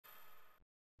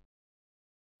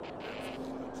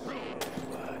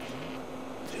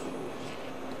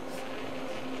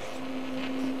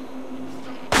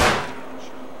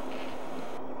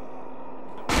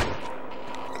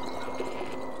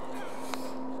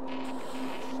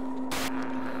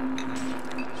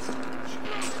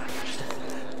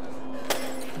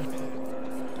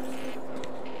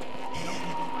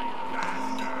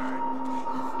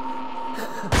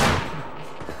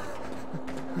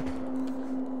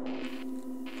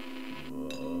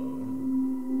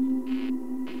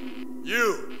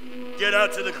You, get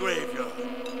out to the graveyard.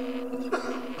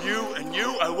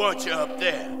 You, I want you up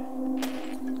there.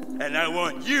 And I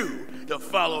want you to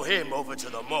follow him over to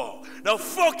the mall. Now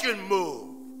fucking move!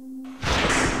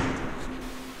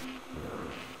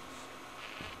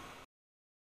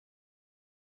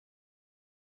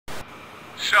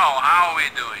 So, how are we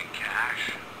doing,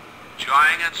 Cash?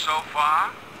 Enjoying it so far?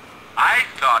 I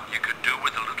thought you could do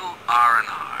with a little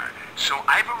R&R, so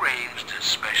I've arranged a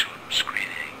special screening.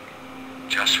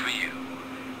 Just for you.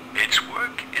 It's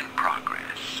work in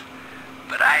progress,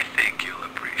 but I think you'll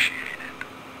appreciate it.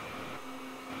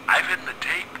 I've hidden a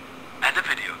tape and a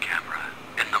video camera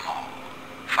in the mall.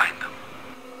 Find them.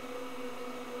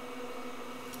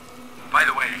 By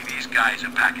the way, these guys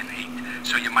are packing heat,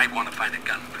 so you might want to find a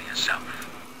gun for yourself.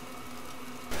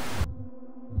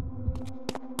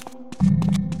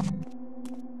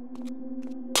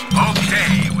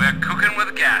 Okay, we're cooking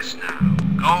with gas now.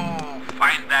 Go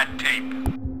find that tape.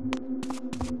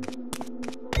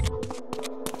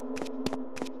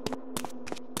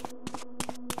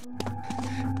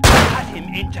 Cut him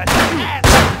into shreds!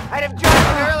 I'd have jumped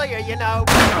him earlier, you know.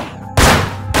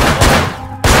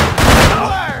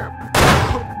 Worm!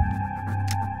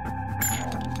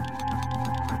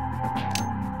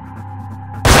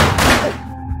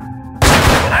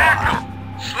 Hack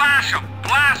him! Slash him!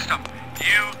 Blast him!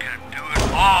 You can do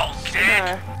it all,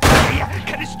 kid!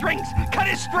 Cut his strings! Cut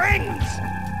his strings!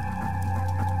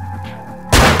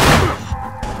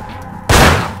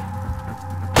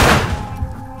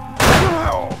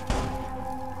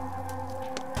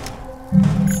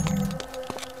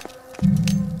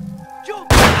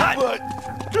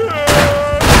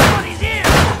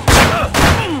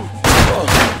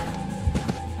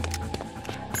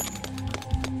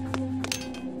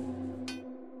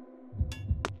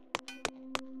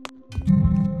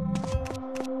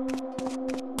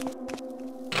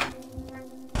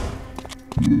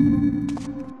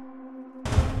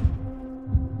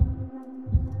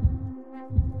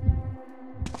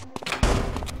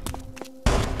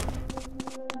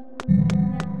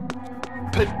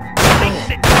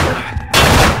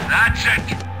 That's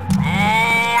it!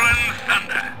 Rolling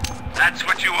thunder! That's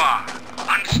what you are!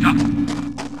 Unstoppable!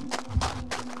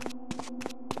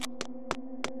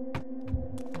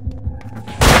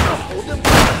 Hold him!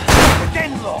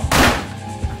 Then look!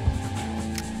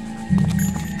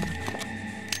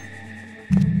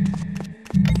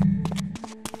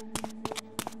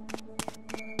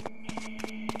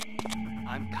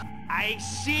 I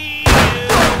see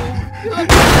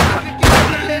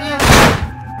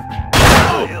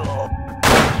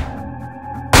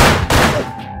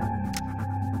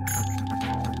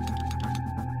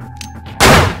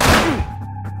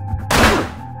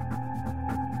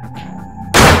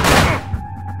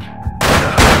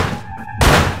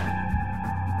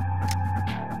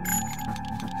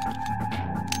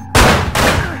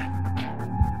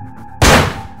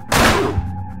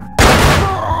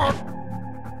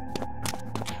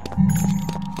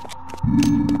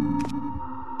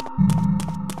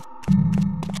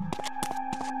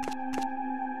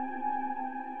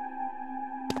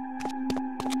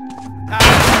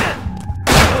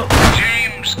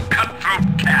James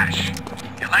Cutthroat Cash.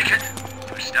 You like it?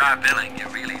 For star billing, you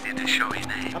really need to show your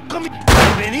name. I'm coming.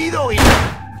 Bienvenido.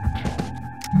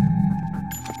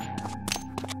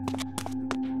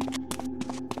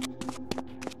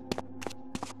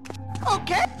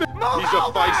 Okay. He's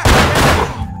a feisty.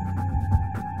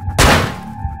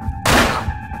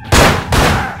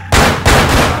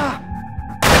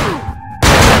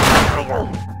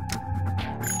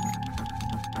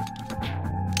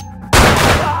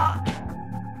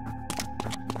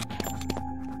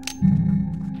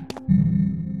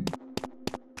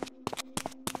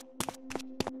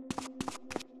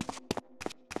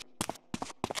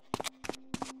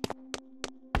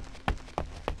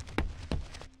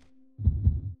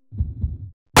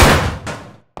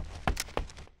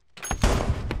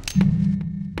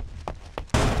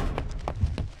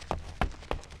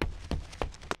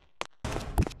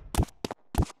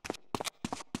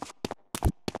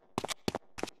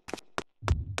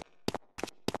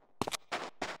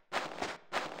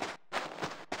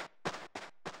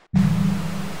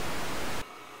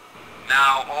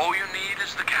 All you need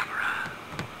is the camera.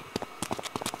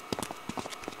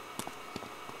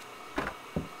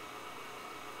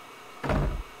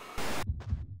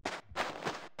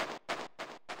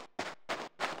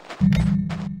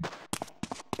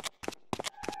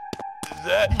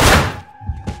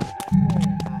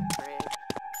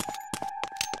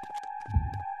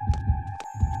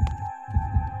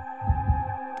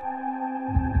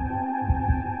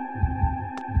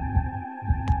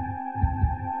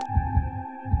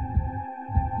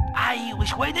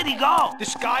 Where did he go?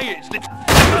 This guy is the...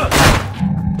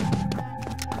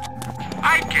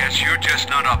 I guess you're just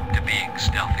not up to being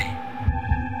stealthy.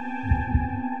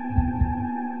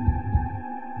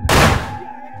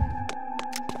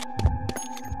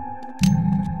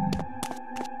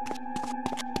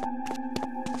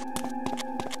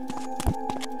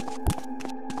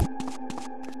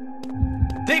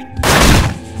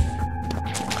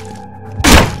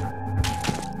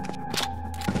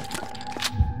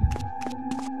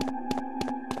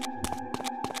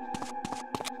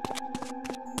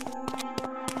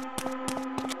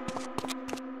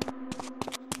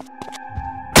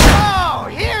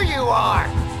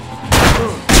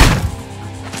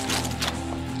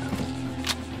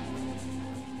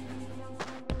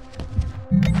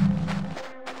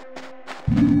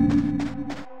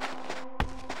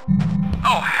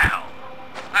 Oh, hell.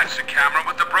 That's the camera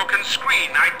with the broken screen.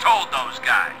 I told those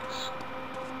guys.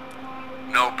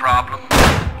 No problem.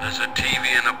 There's a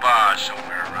TV in a bar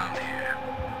somewhere around here.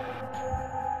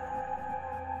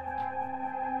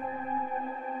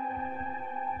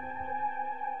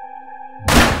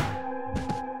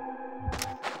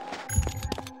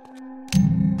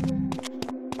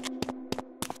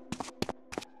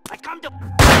 I come to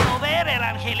mover el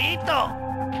angelito.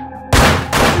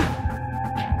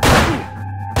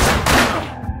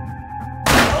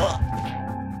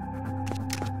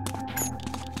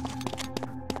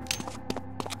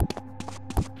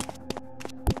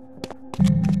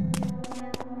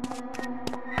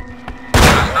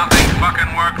 Nothing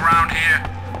fucking work around here.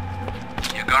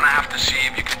 You're gonna have to see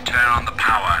if you can turn on the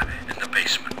power in the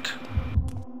basement.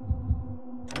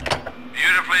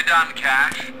 Beautifully done,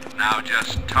 Cash. Now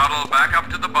just toddle back up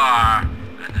to the bar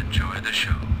and enjoy the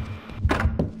show.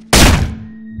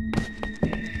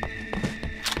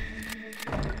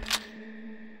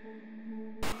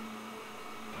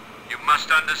 You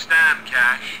must understand,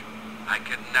 Cash. I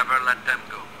can never let them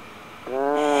go.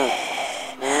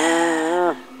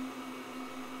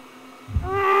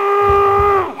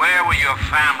 Where were your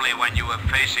family when you were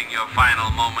facing your final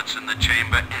moments in the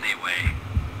chamber anyway?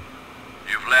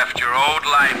 You've left your old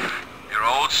life, your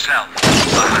old self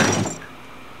behind.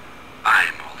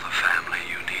 I'm